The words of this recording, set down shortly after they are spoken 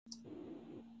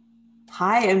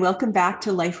Hi, and welcome back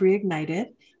to Life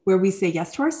Reignited, where we say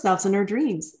yes to ourselves and our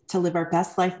dreams to live our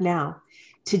best life now.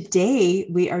 Today,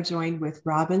 we are joined with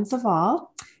Robin Zaval,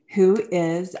 who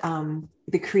is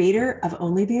the creator of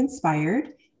Only the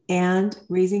Inspired and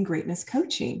Raising Greatness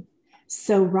Coaching.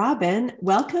 So, Robin,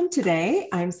 welcome today.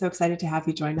 I'm so excited to have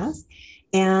you join us.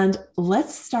 And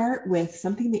let's start with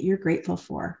something that you're grateful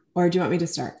for. Or do you want me to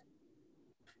start?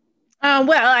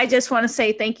 Well, I just want to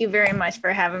say thank you very much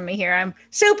for having me here. I'm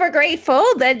super grateful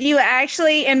that you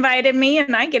actually invited me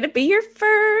and I get to be your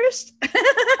first.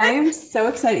 I am so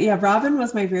excited. Yeah, Robin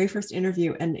was my very first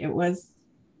interview, and it was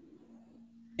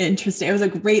interesting. It was a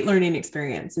great learning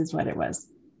experience, is what it was.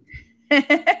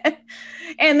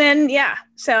 And then, yeah,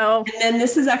 so And then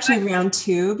this is actually round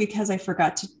two because I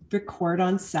forgot to record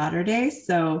on Saturday.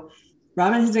 So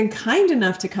Robin has been kind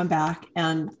enough to come back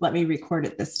and let me record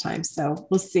it this time. So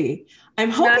we'll see. I'm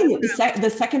not, hoping that the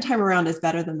second time around is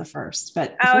better than the first,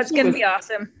 but the oh, first it's one going to was be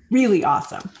awesome. really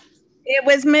awesome. It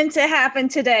was meant to happen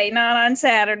today, not on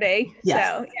Saturday. Yes.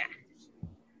 So,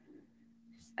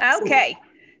 yeah. So Okay.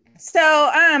 So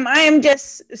I am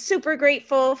just super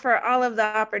grateful for all of the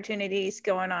opportunities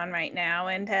going on right now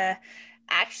and to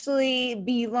actually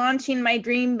be launching my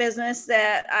dream business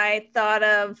that I thought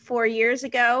of 4 years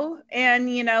ago. And,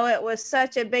 it was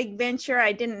such a big venture.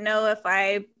 I didn't know if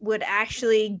I would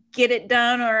actually get it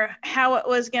done or how it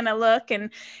was going to look.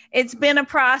 And it's been a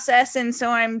process. And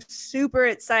so I'm super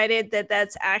excited that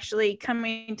that's actually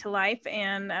coming to life.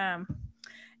 And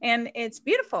it's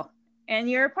beautiful. And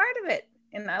you're a part of it.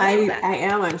 And I love I, that. I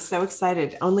am. I'm so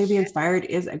excited. Only the Inspired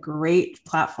is a great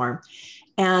platform.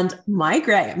 And my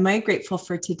grateful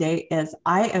for today is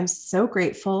I am so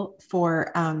grateful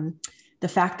for the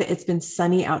fact that it's been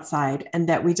sunny outside and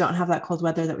that we don't have that cold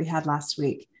weather that we had last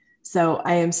week. So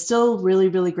I am still really,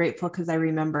 really grateful because I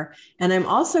remember. And I'm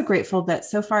also grateful that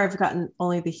so far I've gotten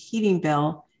only the heating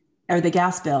bill or the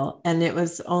gas bill, and it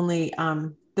was only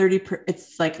 30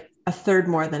 it's like a third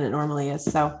more than it normally is.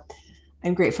 So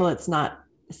I'm grateful it's not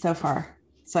so far.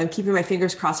 So I'm keeping my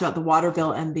fingers crossed about the water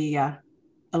bill and the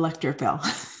electric bill.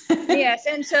 Yes.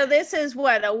 And so this is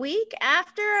what, a week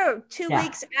after or two Yeah.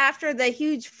 weeks after the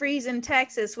huge freeze in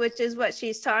Texas, which is what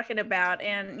she's talking about.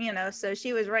 And, so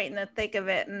she was right in the thick of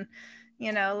it and,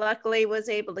 luckily was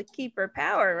able to keep her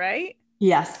power, right?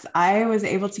 Yes, I was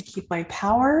able to keep my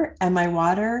power and my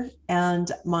water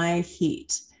and my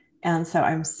heat. And so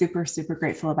I'm super, super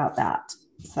grateful about that.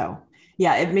 So,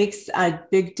 yeah, it makes a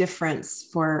big difference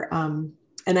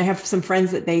and I have some friends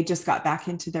that they just got back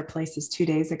into their places 2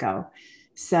 days ago.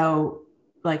 So,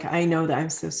 like, I know that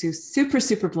I'm super,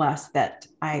 super blessed that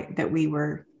we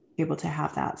were able to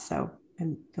have that. So, I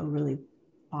feel really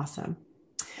awesome.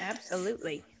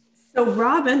 Absolutely. So,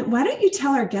 Robin, why don't you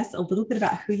tell our guests a little bit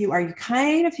about who you are? You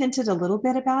kind of hinted a little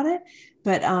bit about it,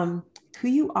 but who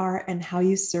you are and how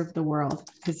you serve the world,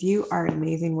 because you are an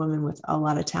amazing woman with a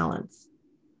lot of talents.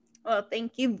 Well,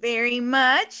 thank you very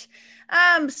much.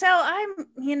 So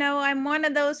I'm one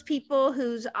of those people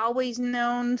who's always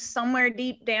known somewhere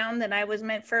deep down that I was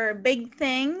meant for big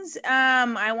things.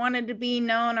 I wanted to be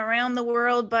known around the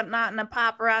world, but not in a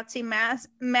paparazzi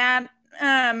mad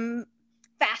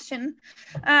fashion.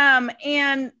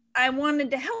 And I wanted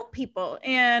to help people.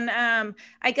 And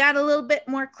I got a little bit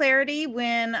more clarity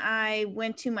when I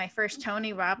went to my first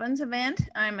Tony Robbins event.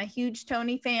 I'm a huge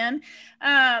Tony fan.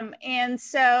 And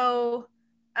so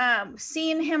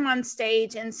seeing him on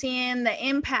stage and seeing the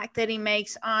impact that he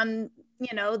makes on,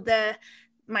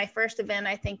 my first event,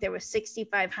 I think there was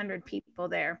 6,500 people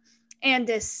there, and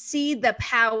to see the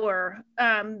power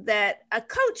that a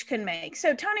coach can make.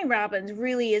 So Tony Robbins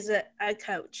really is a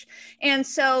coach. And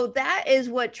so that is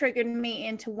what triggered me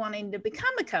into wanting to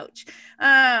become a coach.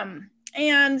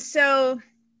 And so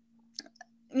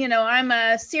I'm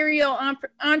a serial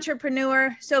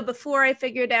entrepreneur. So before I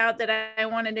figured out that I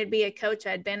wanted to be a coach,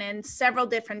 I'd been in several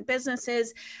different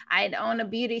businesses. I'd owned a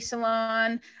beauty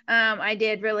salon. I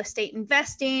did real estate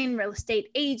investing, real estate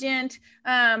agent,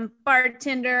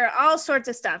 bartender, all sorts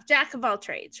of stuff, jack of all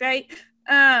trades, right?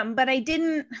 But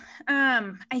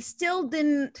I still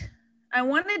didn't. I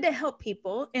wanted to help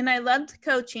people and I loved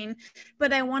coaching,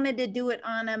 but I wanted to do it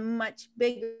on a much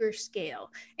bigger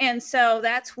scale. And so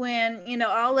that's when,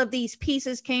 all of these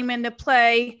pieces came into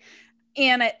play.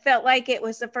 And it felt like it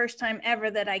was the first time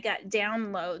ever that I got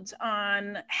downloads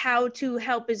on how to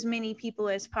help as many people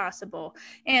as possible.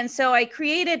 And so I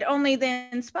created Only the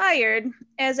Inspired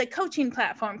as a coaching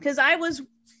platform because I was,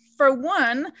 for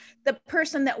one, the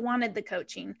person that wanted the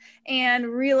coaching and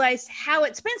realized how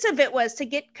expensive it was to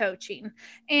get coaching.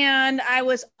 And I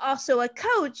was also a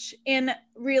coach and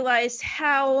realized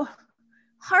how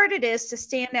hard it is to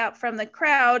stand out from the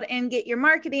crowd and get your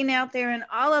marketing out there, and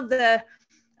all of the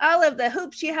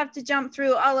hoops you have to jump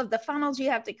through, all of the funnels you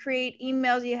have to create,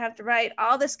 emails you have to write,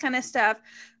 all this kind of stuff.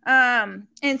 And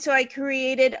so I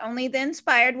created Only the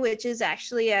Inspired, which is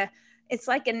actually it's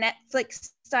like a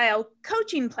Netflix style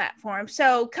coaching platform.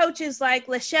 So coaches like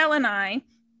Lachelle and I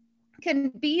can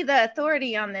be the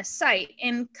authority on this site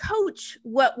and coach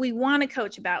what we want to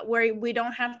coach about, where we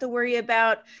don't have to worry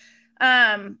about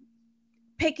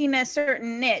picking a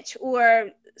certain niche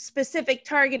or specific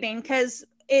targeting, because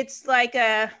it's like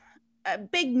a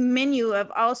big menu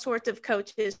of all sorts of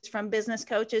coaches, from business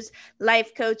coaches,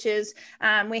 life coaches.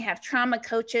 We have trauma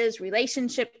coaches,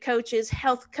 relationship coaches,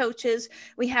 health coaches.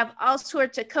 We have all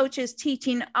sorts of coaches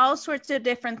teaching all sorts of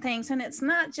different things. And it's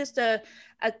not just a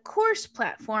course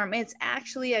platform, it's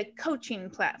actually a coaching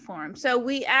platform. So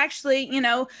we actually,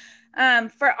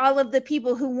 for all of the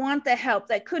people who want the help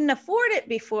that couldn't afford it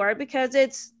before, because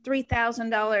it's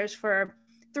 $3,000 for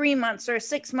 3 months or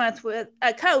 6 months with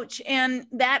a coach, and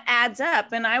that adds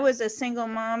up. And I was a single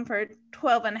mom for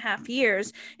 12 and a half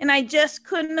years, and I just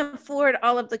couldn't afford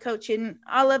all of the coaching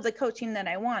that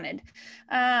I wanted.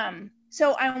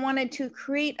 So I wanted to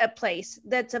create a place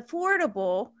that's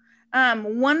affordable.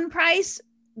 One price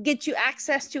gets you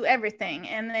access to everything,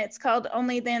 and it's called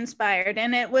Only the Inspired.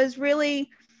 And it was really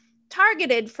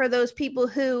targeted for those people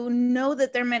who know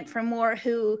that they're meant for more,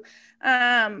 who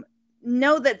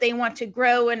know that they want to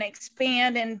grow and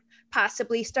expand and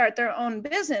possibly start their own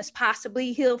business,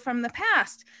 possibly heal from the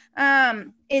past.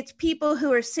 It's people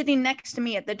who are sitting next to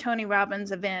me at the Tony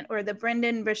Robbins event or the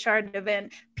Brendon Burchard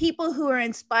event, people who are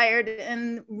inspired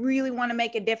and really want to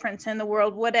make a difference in the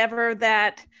world, whatever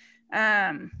that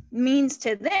means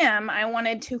to them. I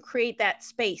wanted to create that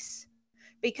space,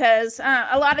 because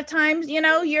a lot of times,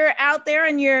 you're out there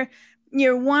and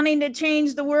you're wanting to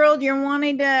change the world, you're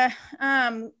wanting to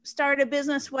start a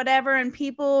business, whatever, and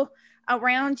people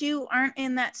around you aren't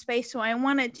in that space. So I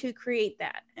wanted to create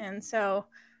that. And so,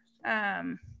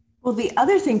 well, the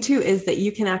other thing too is that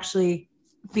you can actually,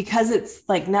 because it's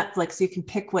like Netflix, you can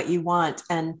pick what you want,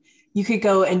 and you could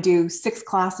go and do 6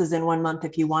 classes in 1 month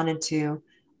if you wanted to,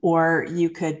 or you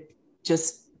could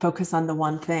just focus on the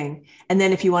one thing. And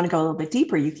then if you want to go a little bit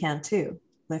deeper, you can too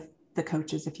with the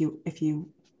coaches if you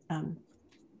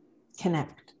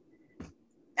connect.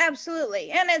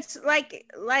 Absolutely. And it's like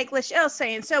Lachelle's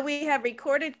saying, so we have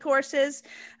recorded courses.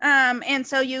 And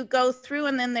so you go through,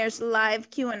 and then there's live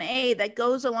Q&A that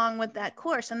goes along with that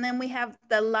course. And then we have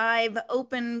the live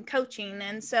open coaching.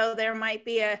 And so there might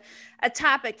be a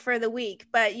topic for the week,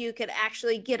 but you could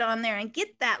actually get on there and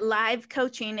get that live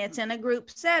coaching. It's in a group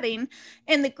setting,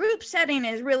 and the group setting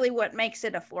is really what makes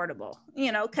it affordable,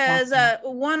 because a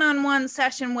one-on-one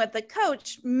session with a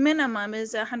coach minimum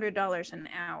is $100 an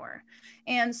hour.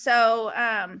 And so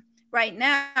right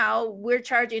now we're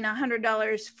charging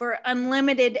 $100 for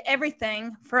unlimited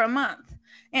everything for a month.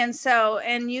 And so,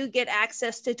 and you get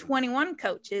access to 21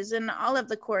 coaches and all of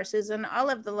the courses and all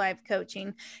of the live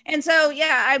coaching. And so,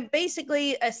 yeah, I'm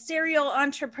basically a serial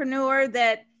entrepreneur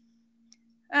that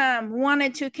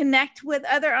wanted to connect with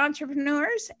other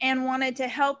entrepreneurs and wanted to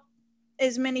help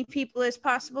as many people as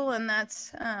possible. And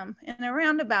that's in a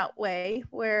roundabout way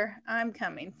where I'm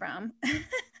coming from.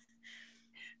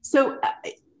 So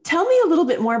tell me a little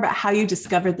bit more about how you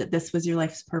discovered that this was your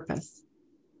life's purpose.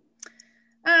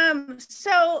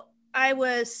 So I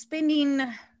was spending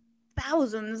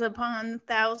thousands upon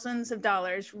thousands of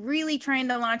dollars really trying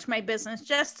to launch my business,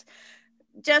 just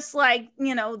like,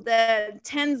 the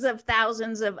tens of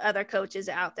thousands of other coaches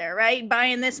out there, right?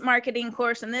 Buying this marketing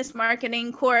course and this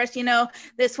marketing course,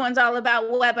 this one's all about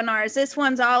webinars. This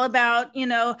one's all about,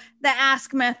 the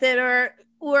ask method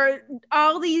or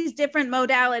all these different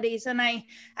modalities. And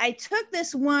I took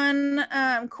this one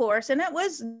course, and it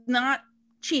was not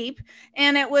cheap,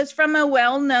 and it was from a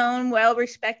well-known,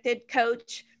 well-respected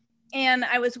coach. And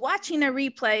I was watching a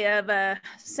replay of a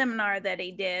seminar that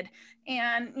he did,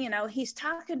 and he's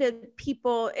talking to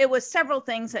people. It was several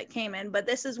things that came in, but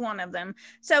this is one of them.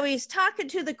 So he's talking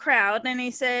to the crowd, and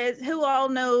he says, who all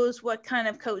knows what kind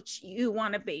of coach you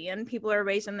want to be? And people are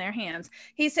raising their hands.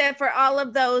 He said, for all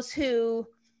of those who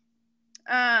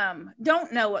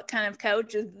don't know what kind of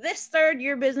coach, this third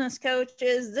your business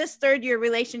coaches, this third your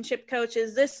relationship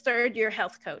coaches, this third your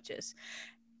health coaches,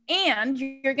 and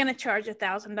you're going to charge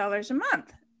 $1,000 a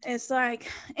month. It's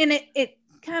like, and it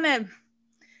kind of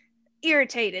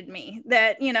irritated me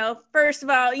that, first of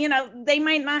all, they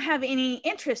might not have any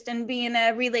interest in being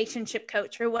a relationship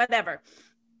coach or whatever.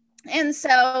 And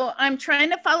so I'm trying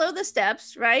to follow the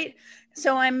steps, right?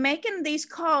 So I'm making these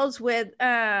calls with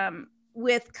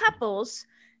couples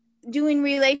doing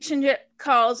relationship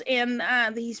calls, and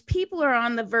these people are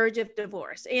on the verge of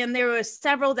divorce, and there were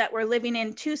several that were living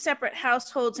in two separate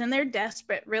households, and they're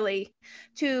desperate really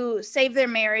to save their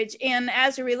marriage. And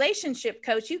as a relationship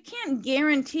coach, I can't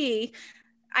guarantee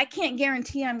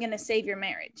I'm going to save your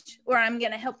marriage, or I'm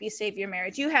going to help you save your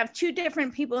marriage. You have two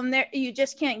different people in there. You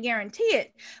just can't guarantee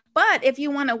it. But if you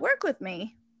want to work with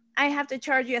me, I have to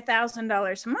charge you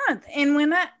 $1,000 a month. And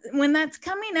when that's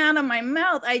coming out of my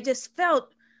mouth, I just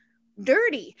felt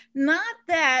dirty. Not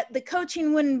that the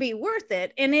coaching wouldn't be worth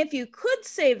it. And if you could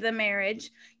save the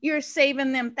marriage, you're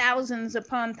saving them thousands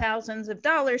upon thousands of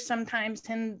dollars sometimes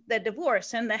in the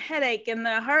divorce and the headache and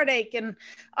the heartache and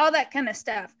all that kind of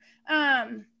stuff.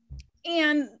 But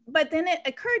then it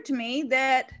occurred to me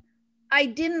that I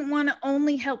didn't want to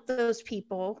only help those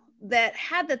people that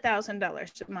had the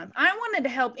 $1,000 a month. I wanted to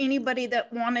help anybody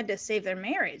that wanted to save their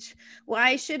marriage.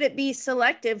 Why should it be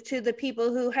selective to the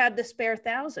people who had the spare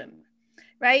 $1,000,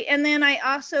 right? And then I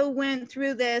also went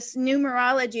through this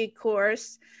numerology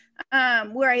course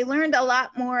where I learned a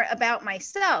lot more about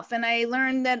myself. And I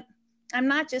learned that I'm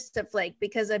not just a flake,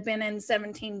 because I've been in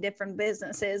 17 different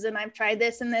businesses and I've tried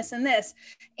this and this and this.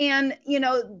 And,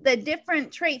 the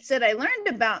different traits that I learned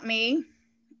about me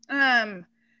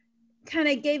kind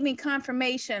of gave me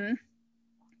confirmation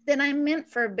that I'm meant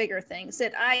for bigger things,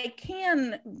 that I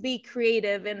can be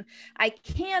creative and I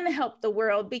can help the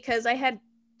world, because I had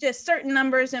just certain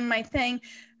numbers in my thing,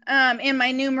 in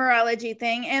my numerology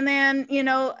thing. And then,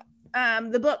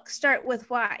 the book Start With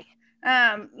Why,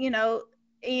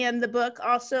 and the book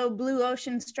also Blue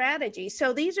Ocean Strategy.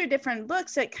 So these are different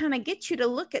books that kind of get you to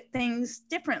look at things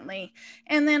differently.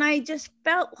 And then I just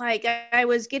felt like I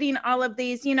was getting all of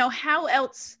these, how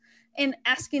else, and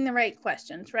asking the right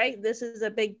questions, right? This is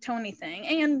a big Tony thing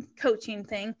and coaching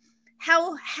thing.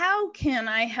 How can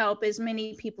I help as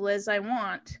many people as I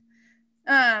want,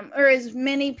 or as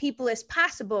many people as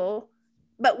possible,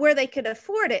 but where they could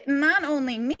afford it? Not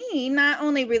only me, not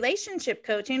only relationship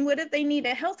coaching. What if they need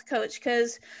a health coach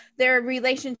because their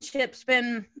relationship's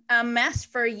been a mess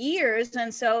for years,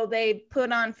 and so they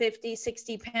put on 50,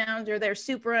 60 pounds, or they're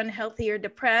super unhealthy or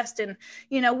depressed? And,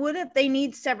 what if they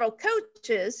need several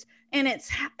coaches and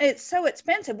it's so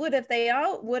expensive? What if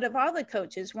all the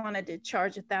coaches wanted to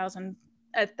charge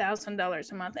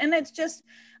 $1,000 a month? And it's just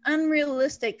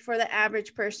unrealistic for the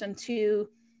average person to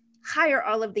hire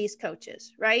all of these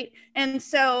coaches, right? And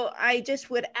so I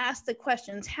just would ask the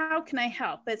questions, how can I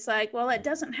help? It's like, well, it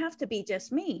doesn't have to be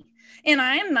just me. And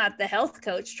I am not the health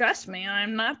coach. Trust me,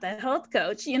 I'm not the health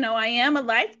coach. I am a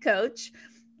life coach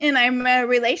and I'm a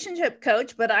relationship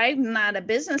coach, but I'm not a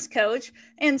business coach.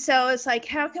 And so it's like,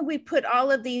 how can we put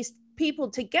all of these people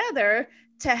together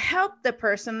to help the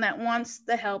person that wants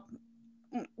all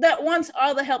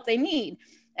the help they need?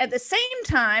 At the same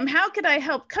time, how could I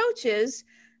help coaches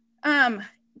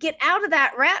get out of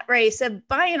that rat race of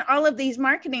buying all of these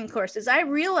marketing courses? I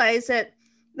realized that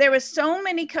there was so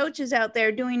many coaches out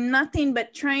there doing nothing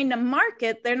but trying to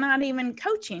market. They're not even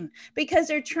coaching, because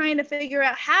they're trying to figure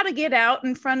out how to get out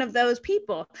in front of those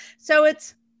people. So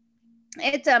it's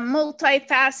a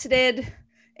multifaceted.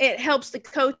 It helps the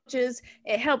coaches,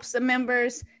 it helps the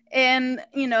members. And,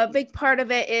 a big part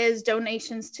of it is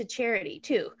donations to charity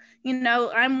too.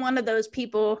 I'm one of those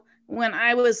people. When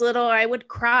I was little, I would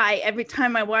cry every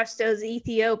time I watched those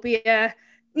Ethiopia,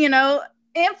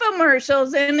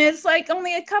 infomercials, and it's like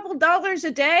only a couple dollars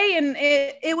a day. And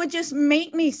it would just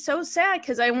make me so sad,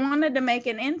 because I wanted to make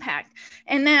an impact.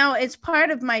 And now it's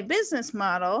part of my business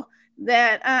model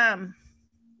that,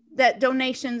 that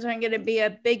donations are going to be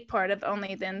a big part of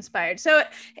Only the Inspired. So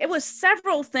it was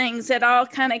several things that all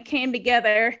kind of came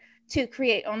together to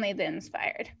create Only the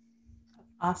Inspired.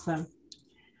 Awesome.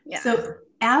 Yeah. So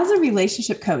as a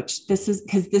relationship coach, this is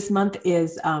because this month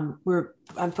is, I'm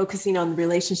focusing on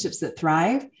relationships that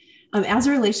thrive. As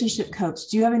a relationship coach,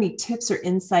 do you have any tips or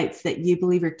insights that you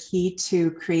believe are key to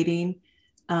creating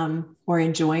or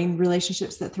enjoying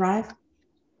relationships that thrive?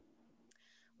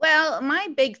 Well, my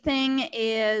big thing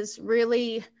is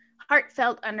really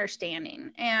heartfelt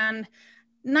understanding, and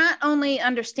not only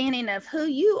understanding of who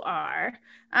you are,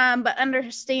 but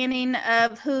understanding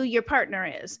of who your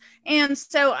partner is. And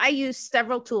so I use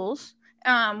several tools.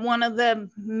 One of the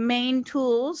main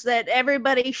tools that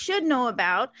everybody should know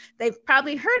about, they've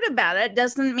probably heard about it,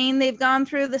 doesn't mean they've gone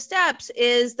through the steps,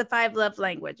 is the 5 love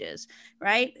languages,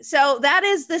 right? So that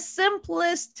is the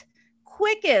simplest,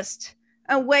 quickest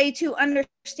way to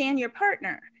understand your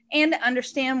partner and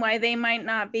understand why they might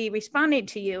not be responding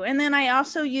to you. And then I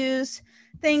also use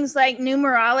things like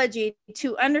numerology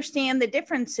to understand the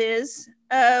differences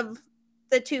of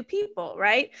the two people,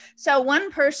 right? So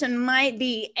one person might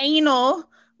be anal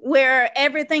where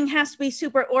everything has to be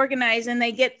super organized, and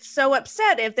they get so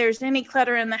upset if there's any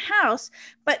clutter in the house.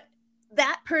 But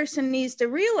that person needs to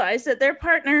realize that their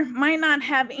partner might not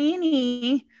have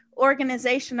any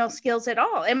organizational skills at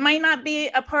all. It might not be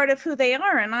a part of who they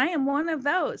are, and I am one of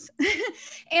those.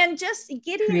 And just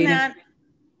getting Creative. that,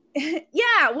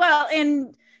 yeah, well,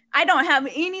 and I don't have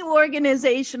any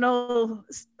organizational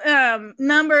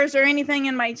numbers or anything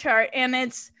in my chart, and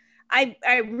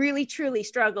I really truly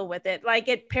struggle with it. Like,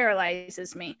 it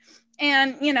paralyzes me.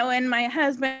 And, and my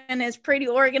husband is pretty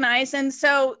organized. And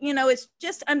so, it's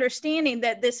just understanding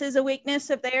that this is a weakness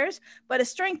of theirs, but a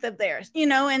strength of theirs,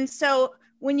 and so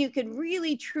when you could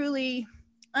really, truly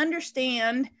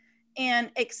understand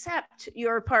and accept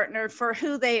your partner for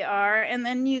who they are, and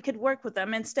then you could work with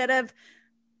them instead of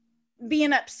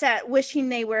being upset, wishing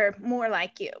they were more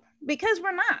like you, because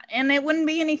we're not. And it wouldn't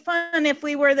be any fun if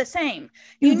we were the same.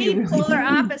 You need really polar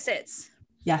opposites.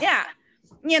 Yes. Yeah.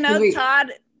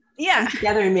 Todd. Yeah. Come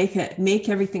together and make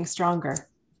everything stronger.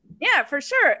 Yeah, for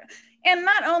sure. And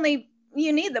not only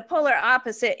you need the polar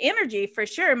opposite energy, for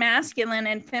sure, masculine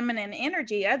and feminine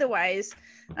energy. Otherwise,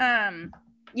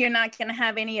 you're not going to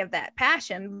have any of that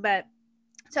passion. But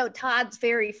so Todd's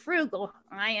very frugal.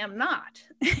 I am not.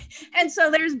 And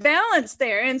so there's balance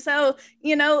there. And so,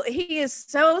 he is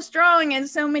so strong in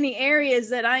so many areas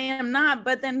that I am not,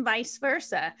 but then vice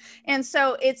versa. And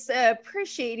so it's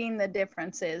appreciating the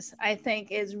differences, I think,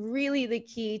 is really the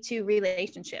key to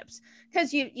relationships,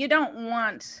 because you don't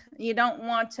want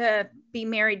to be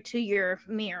married to your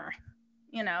mirror,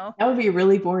 That would be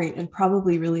really boring and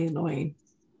probably really annoying.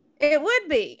 It would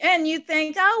be. And you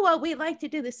think, oh, well, we like to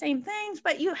do the same things,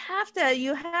 but you have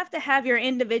to have your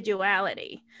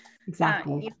individuality.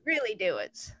 Exactly. You really do.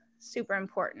 It's super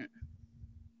important.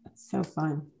 That's so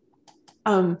fun.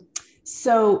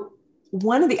 So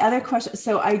one of the other questions,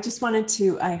 so I just wanted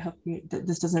to, I hope that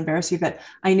this doesn't embarrass you, but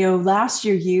I know last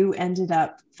year you ended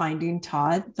up finding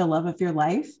Todd, the love of your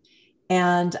life.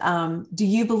 And do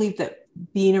you believe that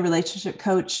being a relationship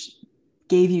coach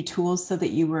gave you tools so that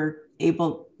you were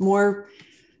able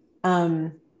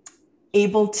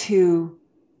to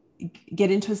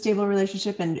get into a stable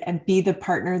relationship and be the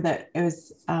partner that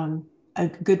was a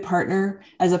good partner,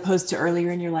 as opposed to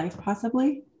earlier in your life,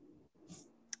 possibly?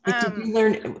 Did you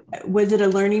learn, was it a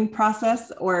learning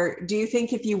process, or do you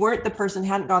think if you weren't the person,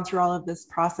 hadn't gone through all of this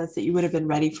process, that you would have been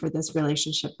ready for this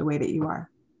relationship the way that you are?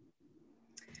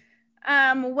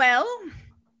 Well,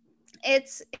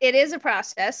 it is a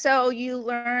process. So you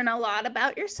learn a lot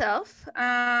about yourself.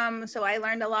 So I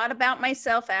learned a lot about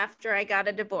myself after I got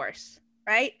a divorce,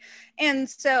 right? And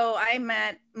so I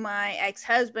met my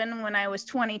ex-husband when I was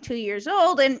 22 years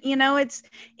old. And,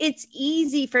 it's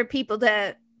easy for people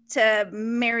to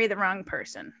marry the wrong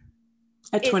person.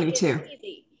 At 22.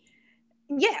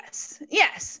 Yes.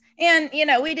 And,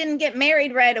 we didn't get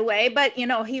married right away, but,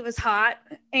 he was hot,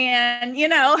 and,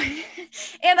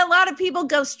 and a lot of people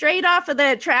go straight off of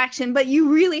the attraction, but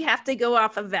you really have to go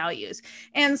off of values.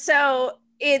 And so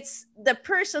it's the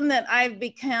person that I've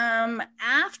become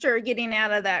after getting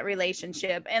out of that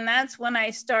relationship. And that's when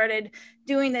I started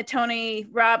doing the Tony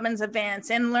Robbins events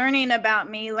and learning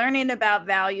about me, learning about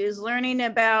values, learning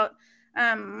about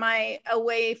my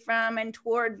away from and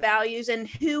toward values and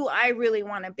who I really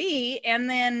want to be, and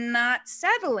then not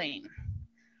settling.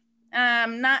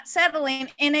 And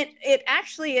it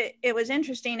actually, it was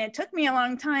interesting. It took me a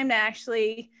long time to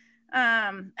actually,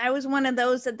 I was one of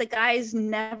those that the guys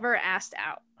never asked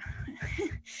out.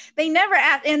 They never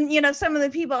asked. And, some of the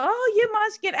people, oh, you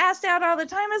must get asked out all the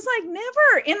time. It's like,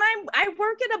 never. And I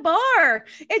work at a bar.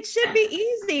 It should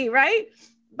be easy, right?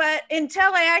 But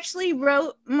until I actually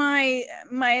wrote my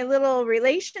little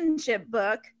relationship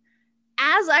book,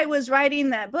 as I was writing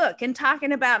that book and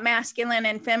talking about masculine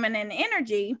and feminine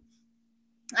energy,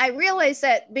 I realized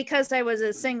that because I was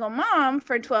a single mom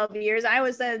for 12 years, I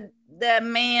was the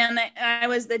man, I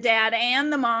was the dad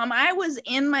and the mom. I was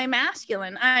in my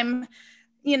masculine. I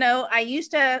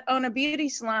used to own a beauty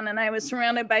salon and I was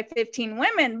surrounded by 15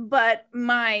 women, but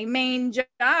my main job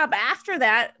after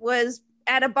that was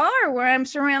at a bar where I'm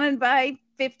surrounded by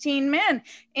 15 men,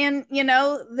 and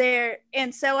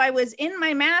and so I was in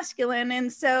my masculine.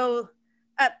 And so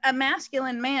a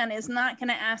masculine man is not going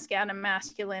to ask out a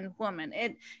masculine woman.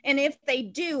 And if they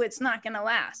do, it's not going to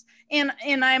last. And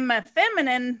I'm a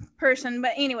feminine person,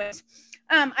 but anyways,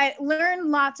 I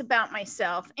learned lots about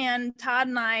myself, and Todd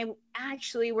and I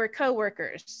actually were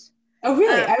coworkers. Oh,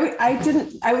 really?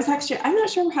 I'm not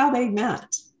sure how they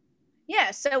met.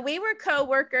 Yeah, so we were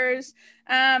co-workers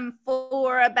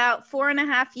for about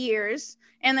 4.5 years.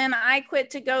 And then I quit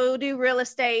to go do real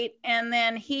estate. And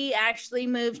then he actually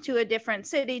moved to a different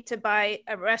city to buy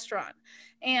a restaurant.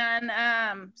 And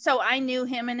so I knew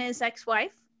him and his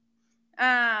ex-wife,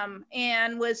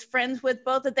 and was friends with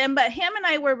both of them. But him and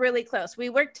I were really close. We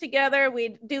worked together,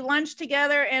 we'd do lunch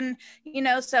together. And,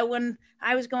 so when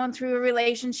I was going through a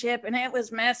relationship and it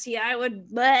was messy, I would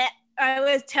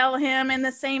tell him, and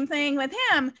the same thing with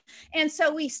him. And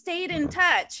so we stayed in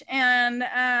touch. And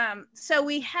so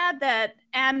we had that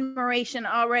admiration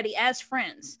already as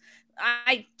friends.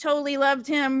 I totally loved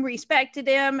him, respected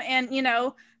him, and,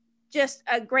 just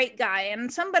a great guy and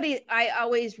somebody I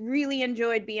always really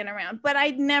enjoyed being around. But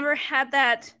I'd never had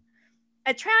that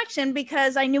attraction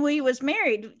because I knew he was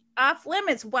married. Off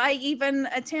limits. Why even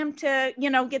attempt to,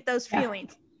 get those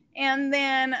feelings? Yeah. And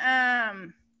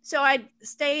then, so I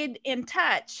stayed in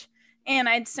touch, and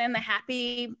I'd send the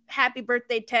happy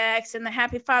birthday text and the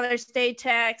happy Father's Day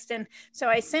text. And so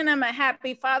I sent him a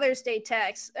happy Father's Day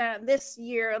text. This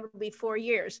year, it'll be 4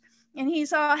 years. And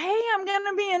he's all, hey, I'm going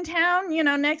to be in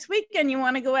town, next weekend. You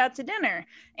want to go out to dinner?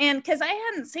 And because I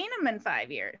hadn't seen him in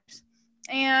 5 years.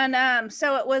 And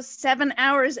so it was 7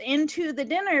 hours into the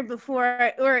dinner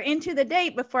into the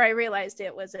date before I realized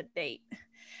it was a date.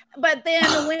 But then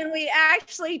when we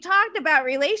actually talked about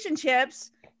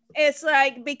relationships, it's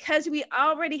like, because we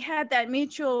already had that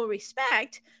mutual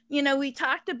respect, we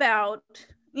talked about,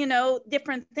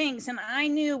 different things. And I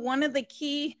knew one of the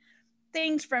key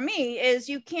things for me is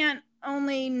you can't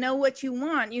only know what you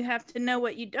want, you have to know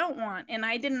what you don't want. And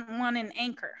I didn't want an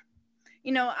anchor.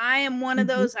 I am one of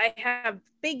those, I have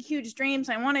big, huge dreams.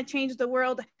 I want to change the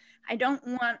world. I don't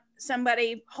want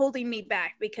somebody holding me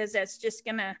back because that's just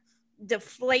going to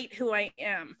deflate who I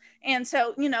am. And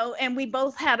so, and we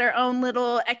both had our own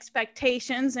little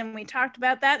expectations, and we talked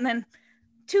about that. And then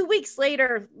 2 weeks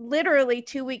later, literally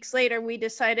 2 weeks later, we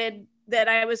decided that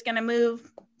I was going to move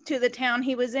to the town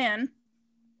he was in.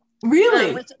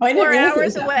 Really? Which is 4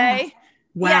 hours away.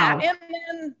 Wow.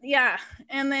 Yeah.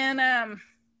 And then,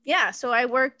 so I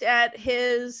worked at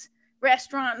his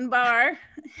restaurant and bar.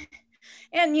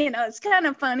 And, it's kind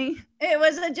of funny. It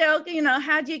was a joke,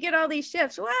 how'd you get all these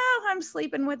shifts? Well, I'm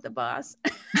sleeping with the boss.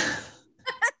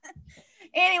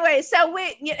 Anyway, so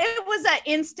it was an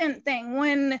instant thing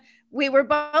when we were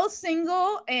both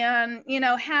single and,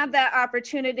 had that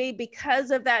opportunity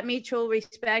because of that mutual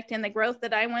respect and the growth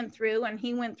that I went through, and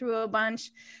he went through a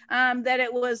bunch, that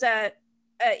it was a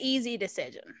easy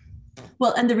decision.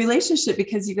 Well, and the relationship,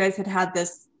 because you guys had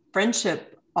this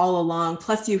friendship all along,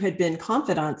 plus you had been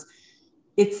confidants,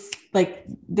 it's like,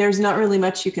 there's not really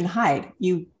much you can hide.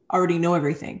 You already know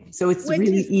everything. So it's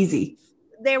really easy.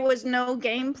 There was no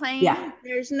game playing. Yeah.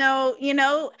 There's no,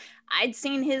 I'd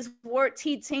seen his warts,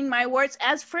 he'd seen my warts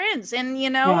as friends, and,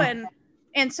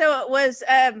 and so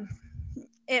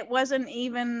it wasn't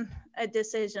even a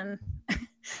decision.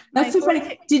 That's so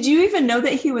funny. Did you even know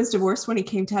that he was divorced when he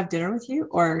came to have dinner with you,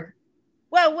 or?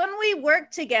 Well, when we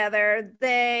worked together,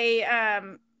 they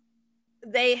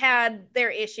had their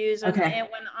issues, and it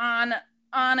went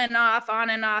on and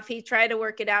off. He tried to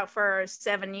work it out for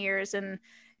 7 years, and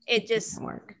it just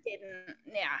didn't.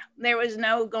 Yeah, there was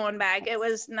no going back. It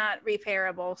was not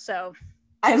repairable. So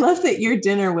I love that your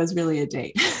dinner was really a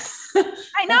date.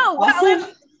 I know. Well,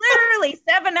 literally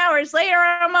 7 hours later,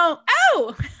 I'm all,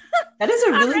 oh. That is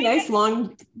a really nice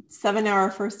long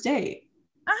 7-hour first date.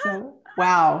 So,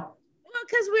 wow. Well,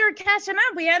 because we were catching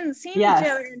up. We hadn't seen each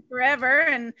other in forever.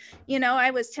 And,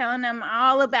 I was telling him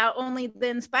all about Only the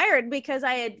Inspired because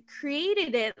I had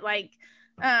created it like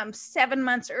 7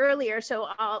 months earlier. So,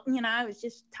 I was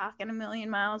just talking a million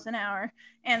miles an hour.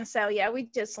 And so, we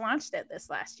just launched it this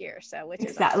last year. So, which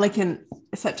is awesome. Like in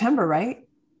September, right?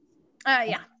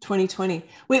 Yeah. 2020.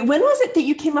 Wait, when was it that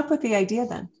you came up with the idea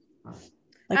then?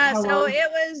 So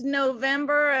it was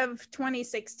November of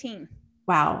 2016.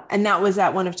 Wow. And that was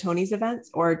at one of Tony's events,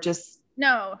 or just?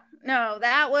 No,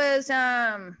 that was,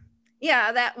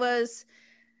 that was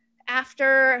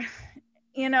after,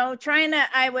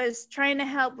 I was trying to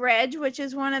help Reg, which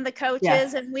is one of the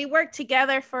coaches, and we worked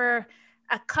together for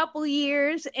a couple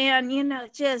years, and,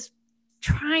 just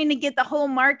trying to get the whole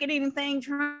marketing thing,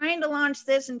 trying to launch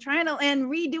this and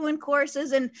redoing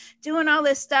courses and doing all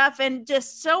this stuff, and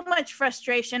just so much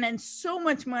frustration and so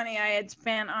much money I had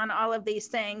spent on all of these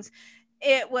things.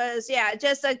 It was,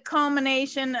 just a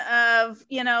culmination of,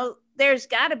 there's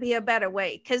got to be a better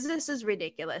way, because this is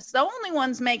ridiculous. The only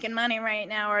ones making money right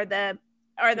now are the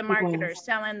marketers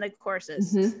selling the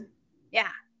courses. Mm-hmm. Yeah.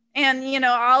 And,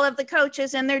 all of the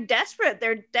coaches, and they're desperate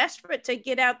to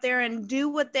get out there and do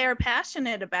what they're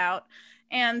passionate about.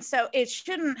 And so it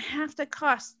shouldn't have to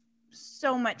cost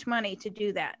so much money to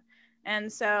do that.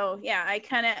 And so, yeah, I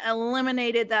kind of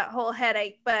eliminated that whole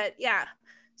headache. But yeah,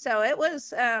 so it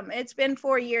was, it's been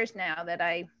 4 years now that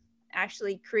I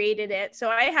actually created it. So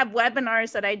I have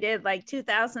webinars that I did like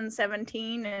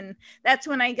 2017, and that's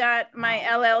when I got my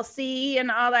LLC and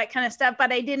all that kind of stuff.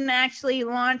 But I didn't actually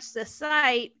launch the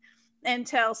site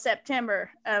until September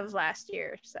of last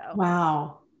year. So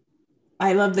Wow.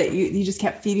 I love that you just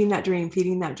kept feeding that dream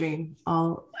and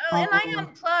I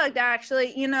unplugged,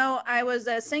 actually. You know, I was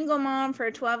a single mom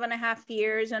for 12 and a half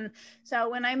years. And so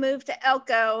when I moved to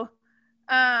Elko,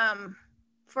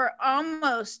 for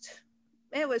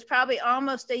it was probably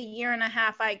almost a year and a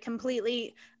half, I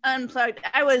completely unplugged.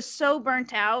 I was so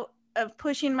burnt out of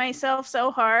pushing myself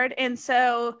so hard. And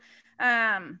so,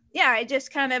 I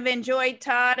just kind of enjoyed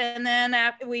Todd. And then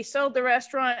after we sold the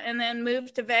restaurant and then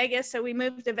moved to Vegas. So we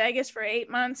moved to Vegas for 8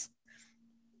 months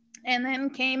and then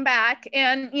came back.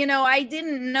 And, you know, I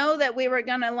didn't know that we were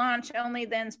going to launch Only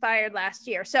the Inspired last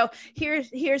year. So here's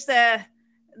the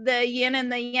yin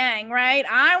and the yang, right?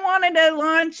 I wanted to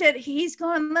launch it. He's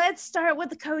going, let's start with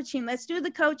the coaching. Let's do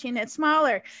the coaching. It's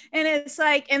smaller. And it's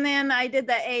like, and then I did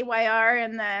the AYR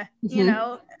and the, you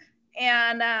know,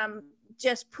 and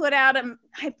just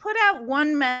I put out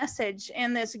one message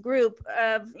in this group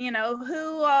of, you know,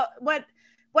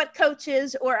 what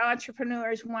coaches or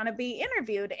entrepreneurs want to be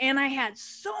interviewed. And I had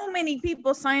so many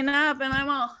people sign up, and I'm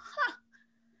all,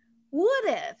 what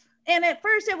if? And at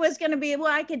first it was going to be,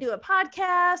 well, I could do a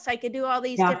podcast. I could do all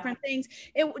these different things.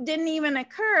 It didn't even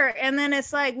occur. And then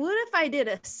it's like, what if I did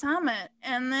a summit?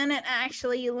 And then it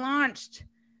actually launched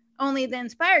Only the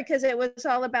Inspired, because it was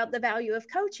all about the value of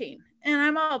coaching. And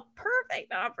I'm all,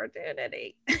 perfect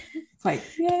opportunity. It's like,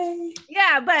 yay.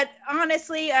 Yeah. But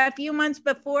honestly, a few months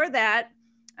before that,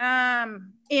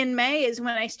 in May is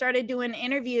when I started doing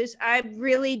interviews. I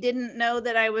really didn't know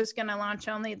that I was going to launch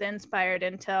Only the Inspired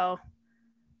until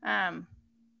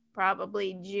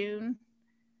probably June,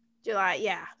 July.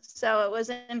 Yeah. So it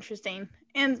was interesting.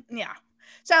 And yeah,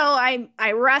 so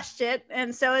I rushed it.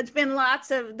 And so it's been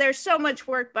there's so much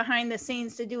work behind the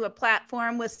scenes to do a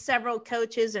platform with several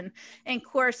coaches and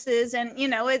courses. And, you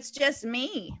know, it's just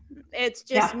me. It's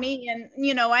just me. And,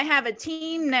 you know, I have a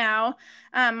team now,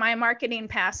 my marketing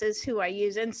passes who I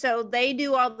use. And so they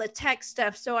do all the tech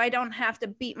stuff. So I don't have to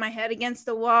beat my head against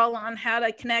the wall on how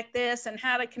to connect this and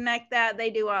how to connect that. They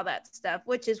do all that stuff,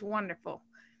 which is wonderful.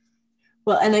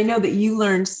 Well, and I know that you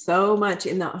learned so much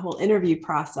in that whole interview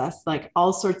process, like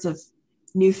all sorts of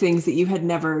new things that you had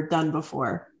never done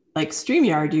before, like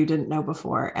StreamYard you didn't know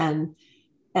before. And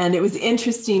it was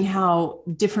interesting how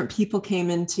different people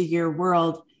came into your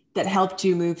world that helped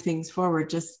you move things forward.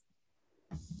 Just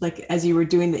like as you were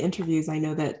doing the interviews, I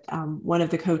know that one of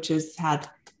the coaches had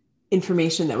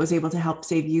information that was able to help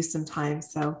save you some time.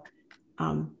 So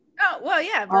oh, well,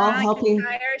 yeah. Veronica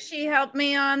Dyer, she helped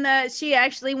me she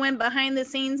actually went behind the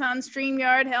scenes on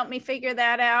StreamYard, helped me figure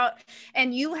that out.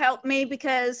 And you helped me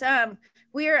because I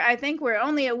think we're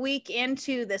only a week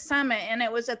into the summit, and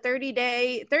it was a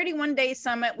 31-day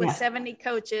summit with 70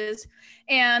 coaches.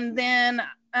 And then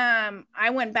I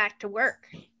went back to work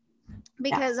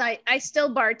because I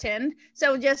still bartend.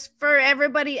 So just for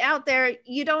everybody out there,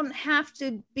 you don't have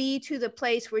to be to the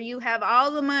place where you have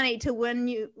all the money to when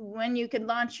you can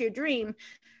launch your dream.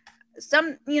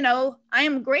 I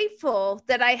am grateful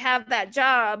that I have that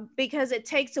job because it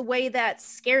takes away that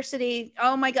scarcity.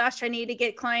 Oh my gosh, I need to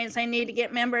get clients. I need to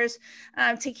get members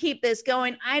to keep this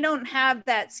going. I don't have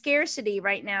that scarcity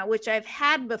right now, which I've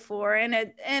had before.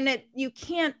 And you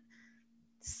can't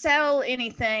sell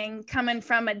anything coming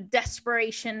from a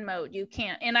desperation mode. You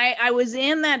can't. And I was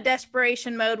in that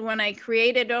desperation mode when I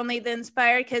created Only the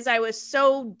Inspired, because I was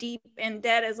so deep in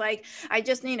debt. As like, I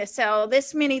just need to sell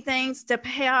this many things to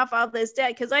pay off all this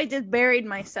debt, because I just buried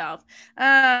myself.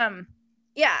 And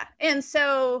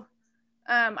so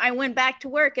I went back to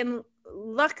work, and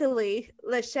luckily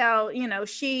Lachelle,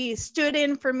 she stood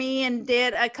in for me and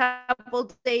did a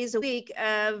couple days a week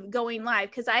of going live,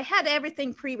 because I had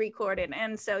everything pre-recorded.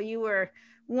 And so you were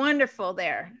wonderful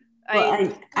there. Well,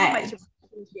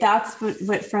 that's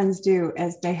what friends do,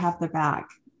 is they have the back,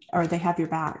 or they have your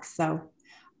back. So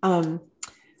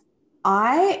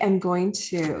I am going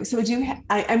to,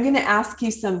 I'm going to ask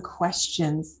you some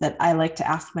questions that I like to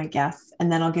ask my guests, and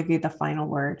then I'll give you the final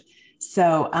word.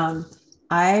 So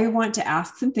I want to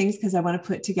ask some things because I want to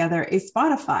put together a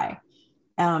Spotify.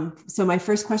 So my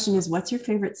first question is, what's your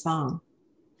favorite song?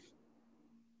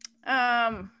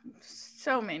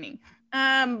 So many.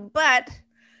 But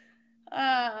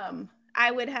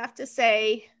I would have to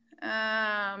say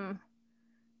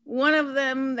one of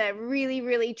them that really,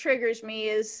 really triggers me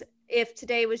is If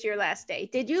Today Was Your Last Day.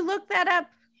 Did you look that up?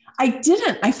 I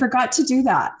didn't. I forgot to do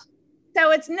that.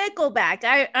 So it's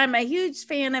Nickelback. I'm a huge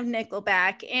fan of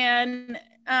Nickelback. And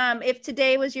if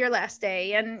today was your last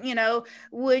day, and, you know,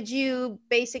 would you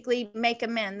basically make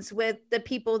amends with the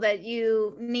people that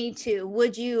you need to?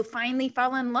 Would you finally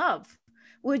fall in love?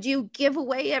 Would you give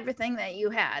away everything that you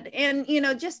had? And, you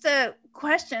know, just the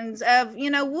questions of, you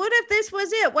know, what if this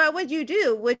was it? What would you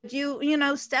do? Would you, you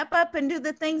know, step up and do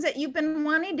the things that you've been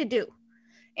wanting to do?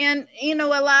 And, you know,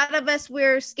 a lot of us,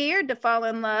 we're scared to fall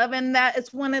in love. And that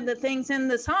is one of the things in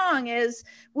the song is,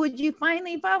 would you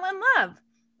finally fall in love?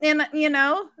 And, you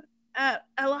know, a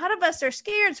lot of us are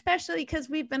scared, especially because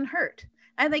we've been hurt.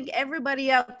 I think everybody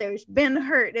out there's been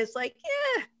hurt. It's like,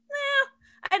 yeah, no,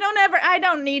 I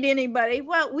don't need anybody.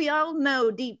 Well, we all know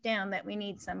deep down that we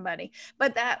need somebody,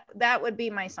 but that would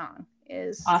be my song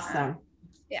is awesome.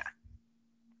 Yeah.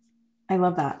 I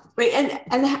love that. Wait,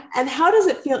 and how does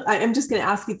it feel? I'm just going to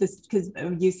ask you this because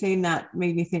you saying that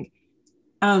made me think,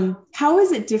 how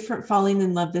is it different falling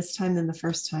in love this time than the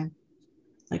first time?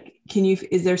 Like,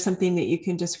 is there something that you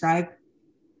can describe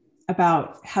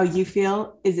about how you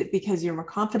feel? Is it because you're more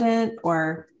confident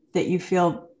or that you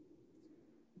feel,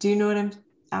 do you know what I'm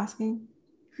asking?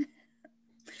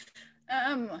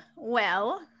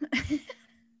 Well,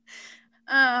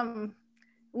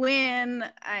 when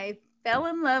I fell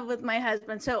in love with my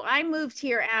husband, so I moved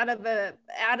here out of a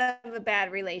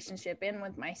bad relationship in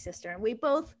with my sister, and we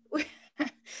both,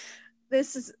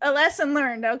 this is a lesson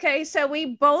learned. Okay. So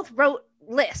we both wrote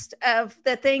list of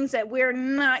the things that we're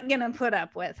not going to put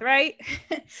up with, right?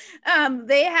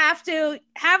 They have to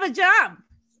have a job,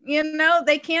 you know,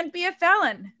 they can't be a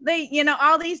felon. They, you know,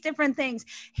 all these different things.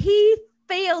 He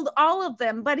failed all of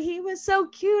them, but he was so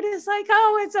cute. It's like,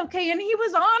 oh, it's okay. And he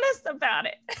was honest about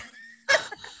it.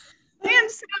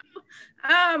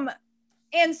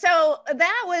 And so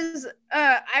that was,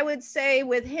 I would say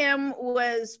with him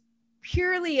was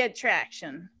purely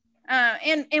attraction.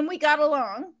 And we got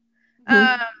along.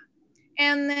 Mm-hmm.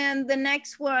 And then the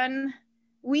next one,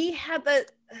 we had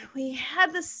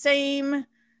the same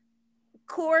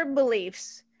core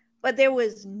beliefs, but there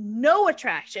was no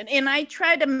attraction. And I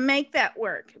tried to make that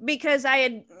work because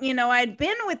I'd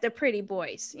been with the pretty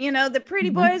boys, you know, the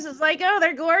pretty mm-hmm. boys is like, oh,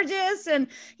 they're gorgeous. And,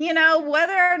 you know,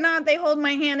 whether or not they hold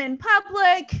my hand in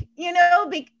public, you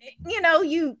know,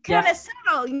 you kind of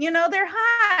settle, you know, they're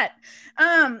hot.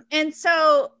 And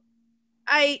so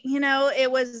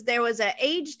there was an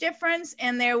age difference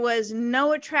and there was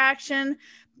no attraction,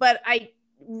 but I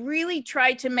really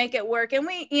tried to make it work. And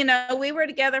we were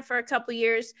together for a couple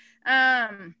years.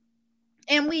 And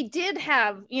we did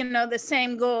have, you know, the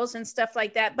same goals and stuff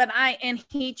like that. But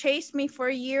he chased me for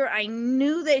a year. I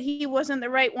knew that he wasn't the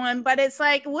right one, but it's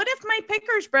like, what if my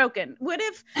picker's broken? What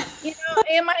if, you know,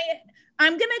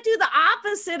 I'm going to do the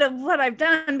opposite of what I've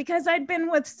done because I'd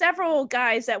been with several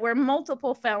guys that were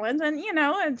multiple felons and, you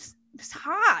know, it's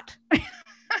hot,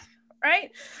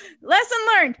 right? Lesson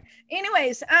learned.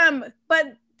 Anyways,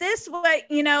 but this way,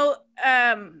 you know,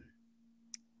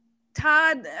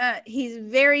 Todd, he's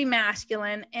very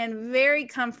masculine and very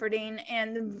comforting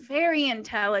and very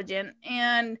intelligent.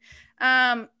 And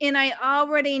I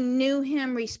already knew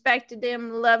him, respected him,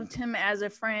 loved him as a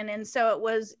friend. And so it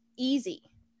was easy.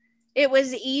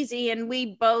 And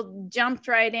we both jumped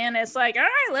right in. It's like, all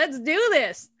right, let's do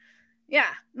this.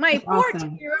 Yeah. My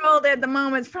 14-year-old at the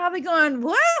moment is probably going,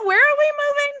 what? Where are we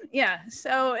moving? Yeah.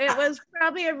 So it was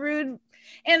probably a rude.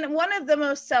 And one of the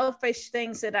most selfish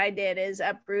things that I did is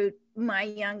uproot my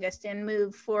youngest and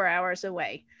move 4 hours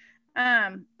away.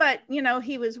 But, you know,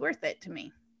 he was worth it to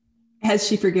me. Has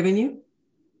she forgiven you?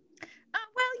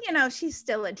 Well, you know, she's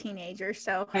still a teenager,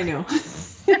 so. I know.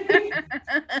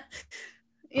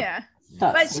 Yeah.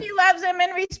 But she loves him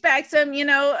and respects him, you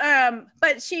know,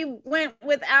 but she went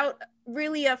without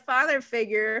really a father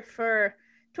figure for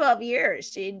 12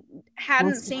 years. She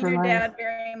hadn't seen her dad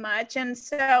very much. And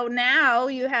so now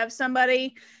you have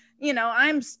somebody, you know,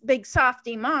 I'm big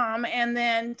softy mom. And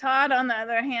then Todd, on the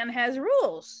other hand, has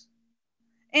rules.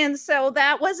 And so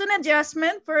that was an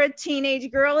adjustment for a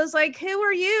teenage girl. Is like, who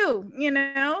are you? You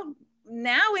know,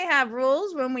 now we have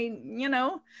rules when we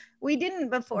didn't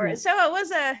before. Mm-hmm. So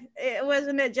it was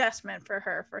an adjustment for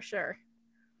her for sure.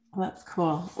 Well, that's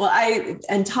cool. Well,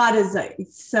 and Todd is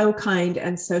so kind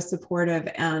and so supportive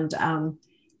and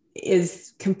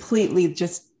is completely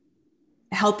just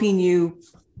helping you,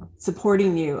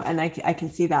 supporting you. And I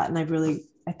can see that. And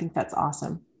I think that's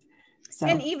awesome. So.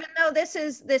 And even though this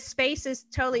space is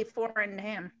totally foreign to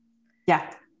him. Yeah,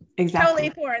 Exactly. Totally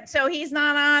foreign. So he's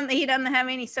not on, he doesn't have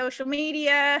any social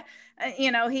media.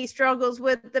 He struggles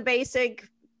with the basic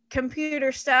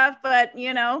computer stuff, but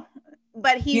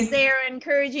he's there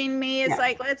encouraging me. It's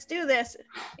like, let's do this.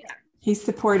 Yeah. He's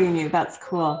supporting you. That's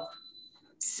cool.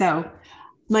 So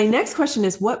my next question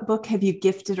is, what book have you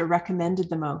gifted or recommended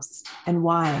the most and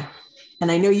why?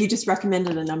 And I know you just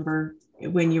recommended a number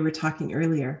when you were talking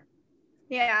earlier.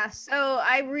 Yeah. So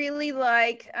I really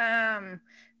like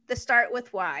the Start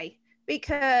With Why,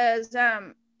 because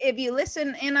if you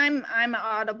listen, and I'm an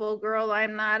Audible girl,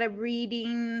 I'm not a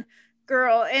reading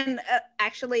girl. And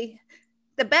actually,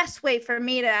 the best way for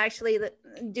me to actually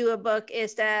do a book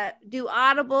is to do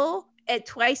Audible at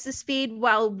twice the speed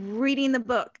while reading the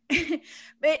book.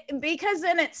 But because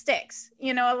then it sticks.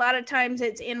 A lot of times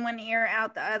it's in one ear,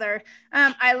 out the other.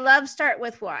 I love Start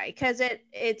With Why, because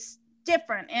it's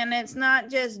different, and it's not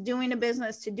just doing a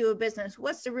business to do a business.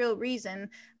 What's the real reason?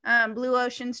 Blue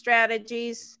Ocean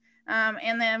Strategies.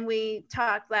 And then we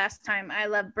talked last time, I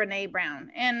love Brene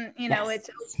Brown, and it's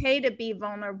okay to be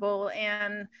vulnerable,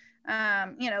 and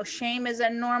shame is a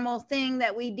normal thing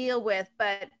that we deal with,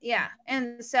 but yeah.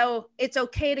 And so it's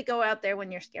okay to go out there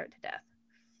when you're scared to death.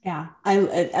 Yeah.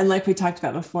 And like we talked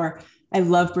about before, I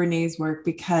love Brene's work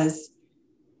because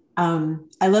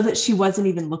I love that she wasn't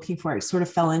even looking for it. It sort of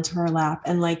fell into her lap.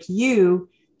 And like you,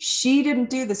 she didn't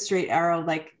do the straight arrow,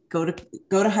 like go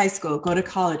to high school, go to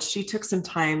college. She took some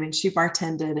time and she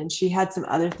bartended and she had some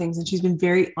other things. And she's been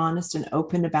very honest and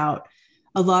open about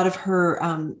a lot of her,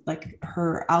 like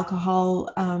her alcohol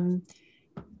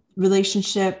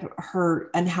relationship,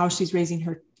 and how she's raising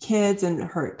her kids and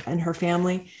her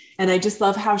family. And I just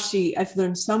love how I've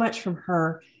learned so much from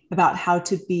her about how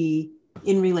to be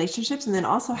in relationships, and then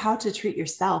also how to treat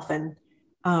yourself. And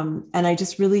I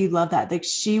just really love that. Like,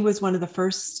 she was one of the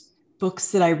first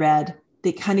books that I read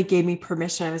that kind of gave me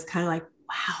permission. I was kind of like,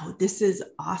 wow, this is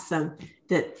awesome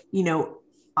that,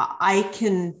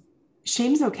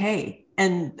 shame's okay.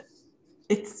 And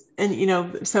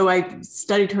so I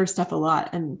studied her stuff a lot.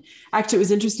 And actually, it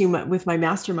was interesting with my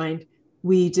mastermind.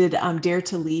 We did Dare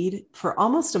to Lead for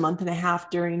almost a month and a half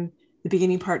during the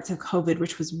beginning parts of COVID,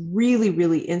 which was really,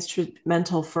 really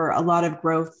instrumental for a lot of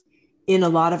growth in a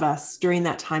lot of us during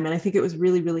that time. And I think it was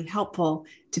really, really helpful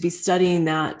to be studying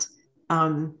that,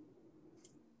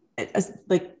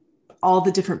 like all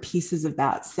the different pieces of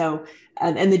that. So,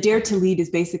 and the Dare to Lead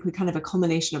is basically kind of a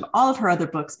culmination of all of her other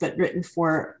books, but written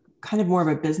for kind of more of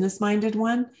a business-minded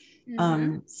one.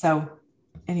 Mm-hmm. So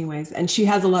anyways, and she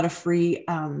has a lot of free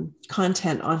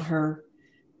content on her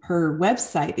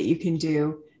website that you can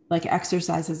do, like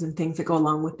exercises and things that go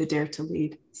along with the Dare to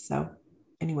Lead. So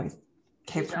anyways,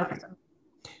 okay, perfect. Awesome.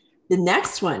 The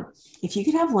next one, if you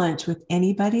could have lunch with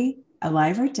anybody,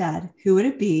 alive or dead, who would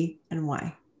it be and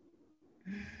why?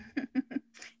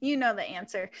 You know the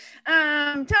answer.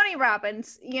 Tony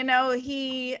Robbins,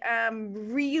 he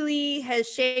really has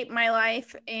shaped my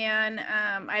life, and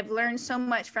I've learned so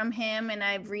much from him, and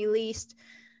I've released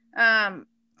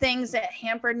things that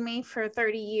hampered me for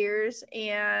 30 years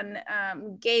and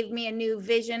gave me a new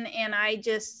vision. And I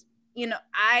just,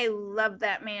 I love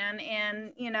that man,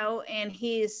 and, and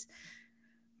he's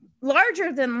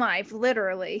larger than life,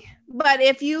 literally. But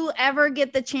if you ever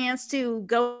get the chance to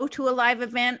go to a live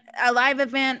event,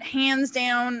 hands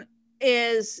down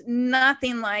is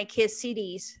nothing like his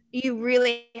CDs. You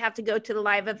really have to go to the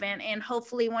live event, and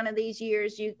hopefully one of these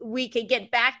years we could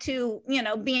get back to,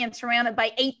 being surrounded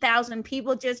by 8,000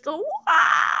 people, just go,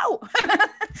 wow.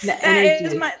 The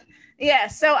energy. Yeah,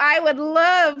 so I would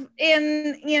love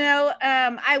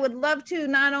I would love to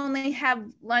not only have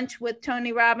lunch with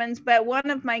Tony Robbins, but one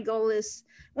of my goals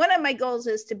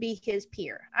is to be his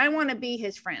peer. I want to be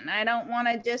his friend. I don't want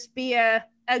to just be a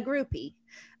groupie.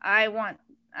 I want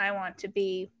to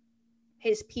be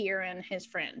his peer and his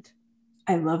friend.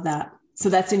 I love that. So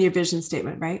that's in your vision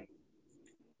statement, right?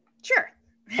 Sure.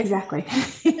 Exactly.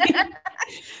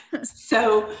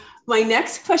 So my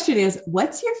next question is,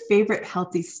 what's your favorite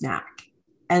healthy snack?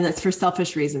 And that's for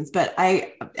selfish reasons. But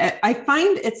I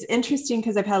find it's interesting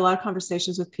because I've had a lot of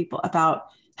conversations with people about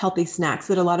healthy snacks,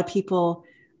 that a lot of people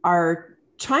are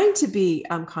trying to be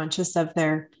conscious of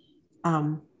their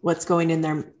what's going in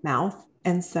their mouth.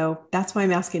 And so that's why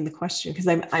I'm asking the question, because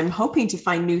I'm hoping to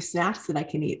find new snacks that I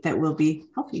can eat that will be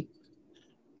healthy.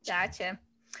 Gotcha.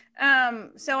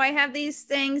 So I have these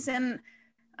things, and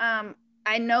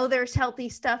I know there's healthy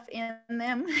stuff in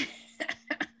them.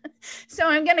 So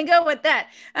I'm going to go with that.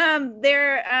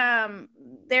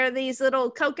 They're these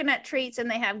little coconut treats, and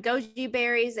they have goji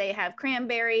berries, they have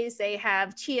cranberries, they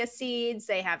have chia seeds,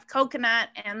 they have coconut,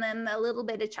 and then a little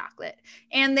bit of chocolate.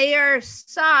 And they are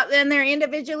soft, and they're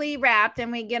individually wrapped,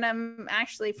 and we get them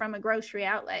actually from a grocery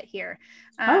outlet here.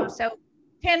 So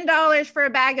 $10 for a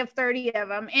bag of 30 of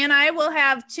them. And I will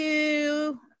have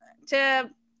 2 to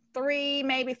 3,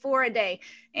 maybe 4 a day.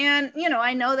 And,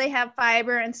 I know they have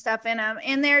fiber and stuff in them,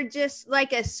 and they're just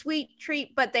like a sweet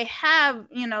treat, but they have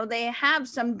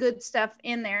some good stuff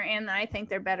in there. And I think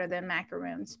they're better than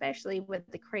macaroons, especially with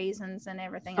the craisins and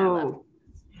everything. I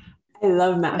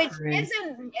love macaroons.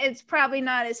 It's probably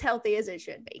not as healthy as it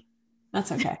should be.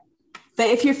 That's okay. But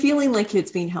if you're feeling like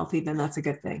it's being healthy, then that's a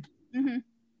good thing. Mm-hmm.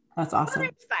 That's awesome.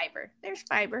 Well, there's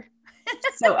fiber.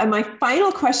 So, and my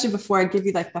final question before I give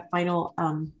you like the final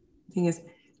thing is,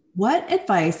 what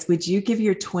advice would you give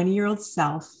your 20-year-old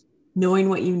self, knowing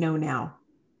what you know now?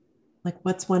 Like,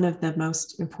 what's one of the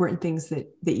most important things that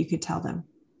you could tell them?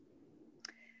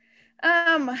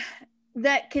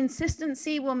 That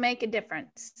consistency will make a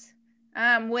difference.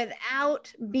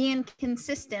 Without being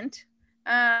consistent,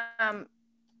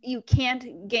 you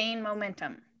can't gain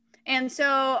momentum. And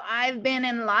so I've been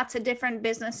in lots of different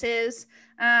businesses,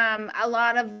 a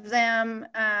lot of them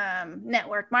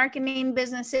network marketing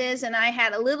businesses, and I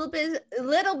had a little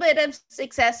bit of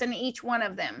success in each one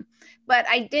of them, but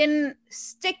I didn't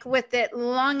stick with it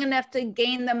long enough to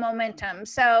gain the momentum.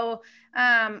 So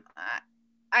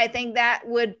I think that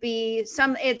would be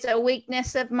it's a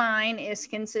weakness of mine, is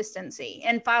consistency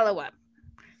and follow-up.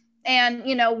 And,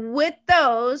 with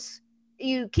those,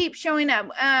 you keep showing up.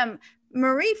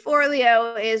 Marie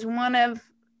Forleo is one of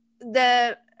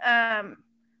the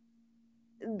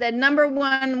number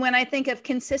one when I think of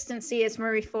consistency is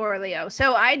Marie Forleo.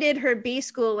 So I did her B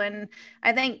school in,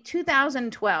 I think,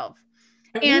 2012.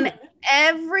 And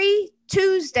every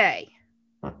Tuesday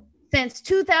since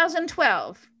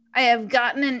 2012, I have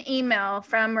gotten an email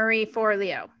from Marie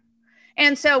Forleo.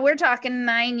 And so we're talking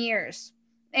 9 years.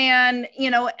 And,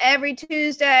 every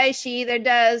Tuesday she either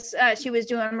does, she was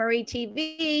doing Marie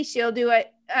TV, she'll do a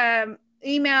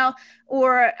email,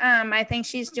 or I think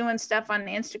she's doing stuff on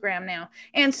Instagram now.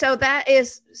 And so that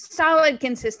is solid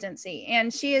consistency.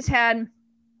 And she has had,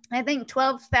 I think,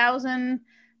 12,000,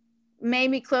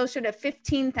 maybe closer to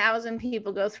 15,000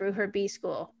 people go through her B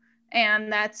school. And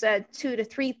that's a $2,000 to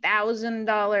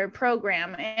 $3,000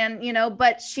 program. And,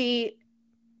 but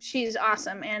she's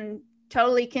awesome and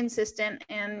totally consistent,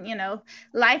 and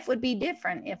life would be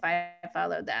different if I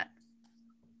followed that.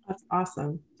 That's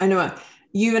awesome. I know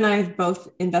you and I have both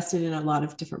invested in a lot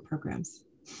of different programs.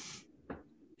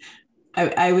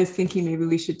 I was thinking maybe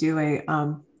we should do a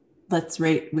let's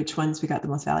rate which ones we got the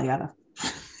most value out of.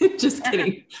 Just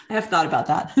kidding. I have thought about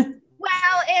that.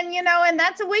 Well, and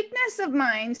that's a weakness of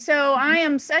mine. So I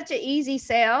am such an easy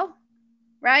sale.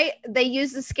 Right? They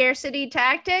use the scarcity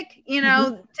tactic.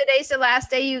 Today's the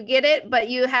last day you get it, but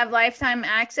you have lifetime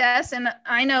access. And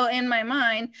I know in my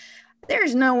mind,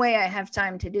 there's no way I have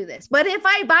time to do this. But if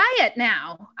I buy it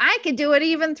now, I could do it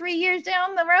even 3 years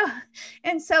down the road.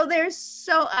 And so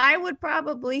I would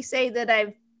probably say that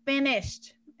I've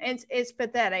finished. It's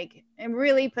pathetic and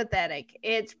really pathetic.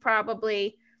 It's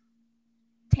probably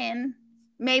 10,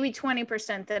 maybe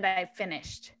 20% that I've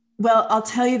finished. Well, I'll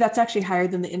tell you, that's actually higher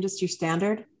than the industry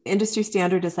standard. Industry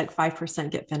standard is like 5%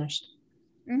 get finished.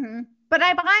 Mm-hmm. But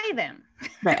I buy them.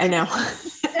 Right, I know.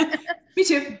 Me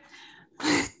too.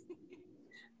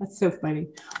 That's so funny.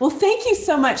 Well, thank you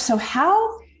so much. So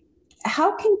how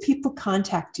can people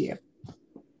contact you?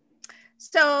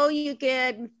 So you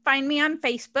could find me on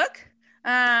Facebook.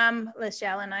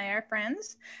 Lishelle and I are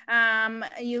friends.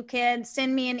 You can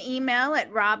send me an email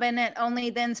at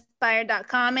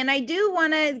robin@onlytheinspired.com. And I do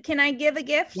want to, can I give a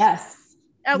gift? Yes.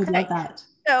 Okay. Love that.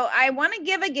 So I want to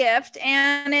give a gift,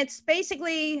 and it's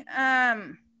basically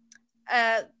a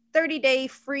 30-day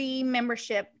free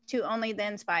membership to Only the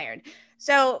Inspired.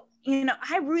 So,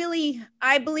 I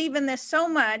believe in this so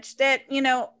much that,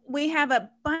 we have a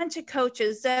bunch of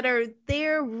coaches that are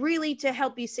there really to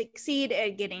help you succeed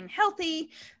at getting healthy,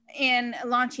 in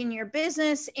launching your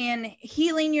business, in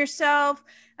healing yourself.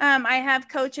 I have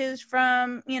coaches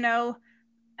from,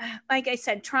 like I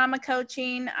said, trauma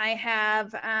coaching. I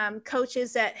have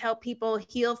coaches that help people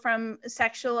heal from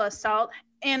sexual assault.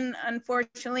 And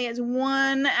unfortunately, as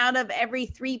 1 out of every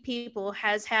 3 people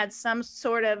has had some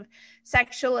sort of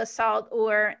sexual assault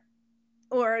or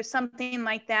something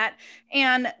like that.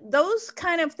 And those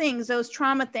kind of things, those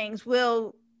trauma things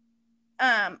will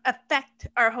affect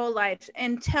our whole lives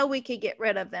until we could get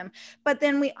rid of them. But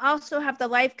then we also have the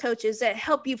life coaches that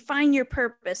help you find your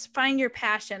purpose, find your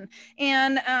passion.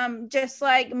 And just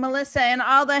like Melissa and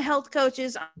all the health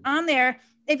coaches on there,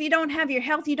 if you don't have your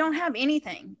health, you don't have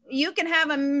anything. You can have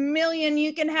 $1 million,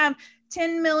 you can have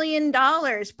 $10 million,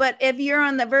 but if you're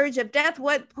on the verge of death,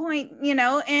 what point,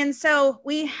 And so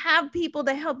we have people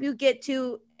to help you get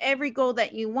to every goal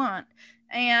that you want.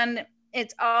 And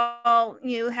it's all,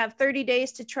 you have 30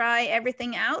 days to try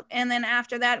everything out. And then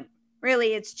after that,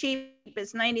 really, it's cheap.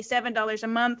 It's $97 a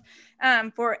month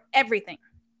for everything.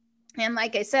 And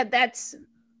like I said, that's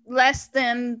less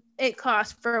than it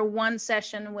costs for one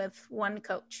session with one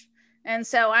coach. And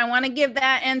so I want to give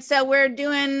that. And so we're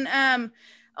doing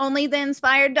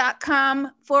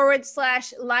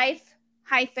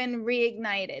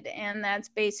onlytheinspired.com/life-reignited. And that's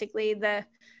basically the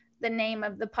name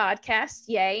of the podcast.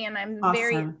 Yay. And I'm Awesome.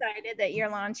 very excited that you're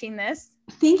launching this.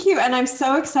 Thank you. And I'm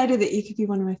so excited that you could be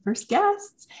one of my first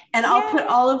guests. And I'll put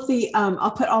all of the,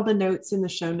 I'll put all the notes in the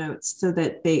show notes so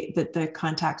that the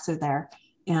contacts are there.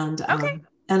 And,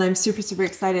 and I'm super, super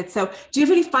excited. So do you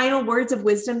have any final words of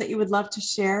wisdom that you would love to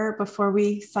share before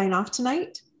we sign off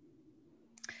tonight?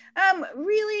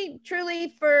 Really,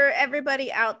 truly, for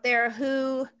everybody out there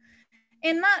who,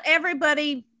 and not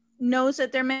everybody knows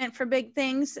that they're meant for big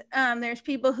things. There's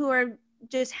people who are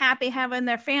just happy having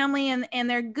their family and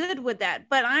they're good with that.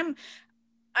 But I'm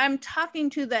talking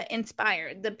to the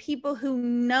inspired, the people who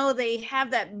know they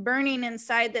have that burning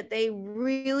inside that they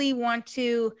really want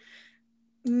to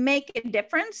make a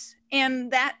difference.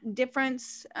 And that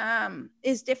difference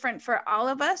is different for all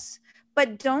of us,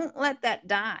 but don't let that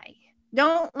die.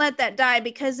 Don't let that die,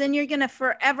 because then you're going to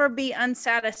forever be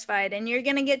unsatisfied, and you're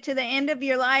going to get to the end of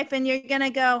your life and you're going to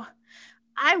go,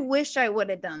 I wish I would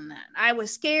have done that. I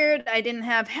was scared. I didn't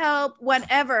have help,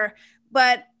 whatever.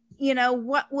 But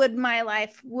what would my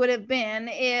life would have been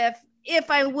if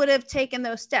I would have taken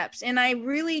those steps? And I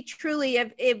really, truly,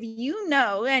 if if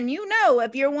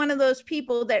you're one of those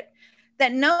people that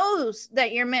knows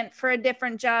that you're meant for a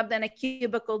different job than a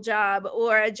cubicle job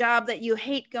or a job that you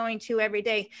hate going to every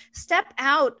day, step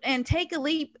out and take a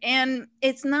leap. And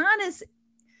it's not as,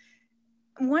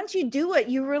 once you do it,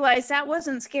 you realize that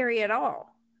wasn't scary at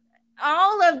all.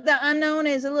 All of the unknown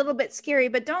is a little bit scary,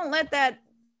 but don't let that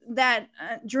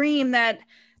dream, that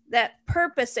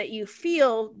purpose that you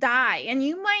feel die. And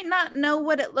you might not know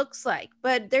what it looks like,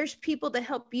 but there's people to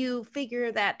help you figure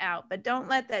that out. But don't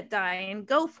let that die, and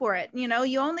go for it.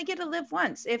 You only get to live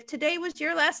once. If today was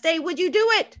your last day, would you do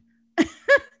it?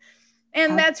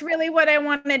 And that's really what I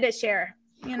wanted to share.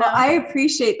 Well, I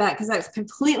appreciate that, because that's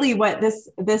completely what this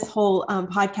whole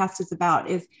podcast is about,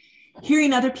 is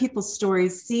hearing other people's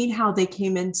stories, seeing how they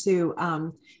came into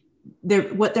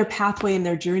what their pathway and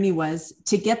their journey was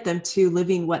to get them to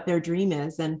living what their dream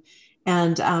is. And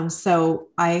so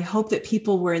I hope that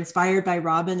people were inspired by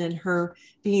Robin and her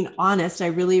being honest. I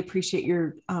really appreciate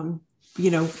your,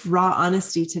 raw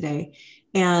honesty today.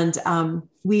 And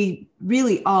we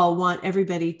really all want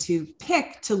everybody to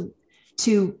pick to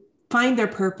find their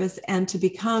purpose and to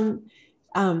become,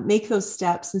 make those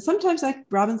steps. And sometimes, like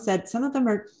Robin said, some of them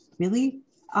are really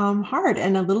hard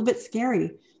and a little bit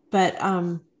scary, but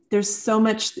there's so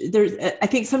much there. I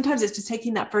think sometimes it's just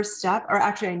taking that first step, or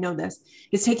actually I know this,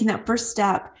 is taking that first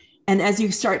step. And as you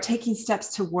start taking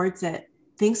steps towards it,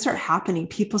 things start happening.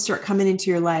 People start coming into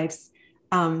your lives.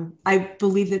 I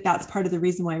believe that that's part of the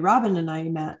reason why Robin and I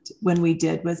met when we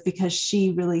did, was because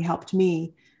she really helped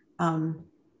me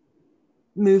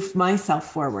move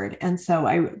myself forward. And so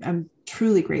I'm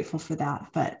truly grateful for that.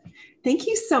 But thank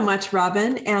you so much,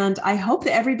 Robin. And I hope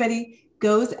that everybody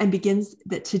goes and begins,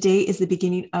 that today is the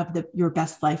beginning of your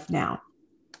best life now.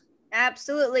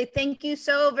 Absolutely. Thank you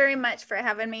so very much for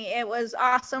having me. It was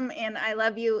awesome. And I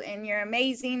love you, and you're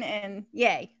amazing, and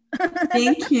yay.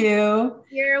 Thank you.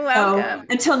 You're welcome. So,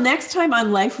 until next time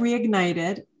on Life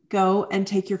Reignited, go and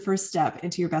take your first step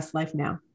into your best life now.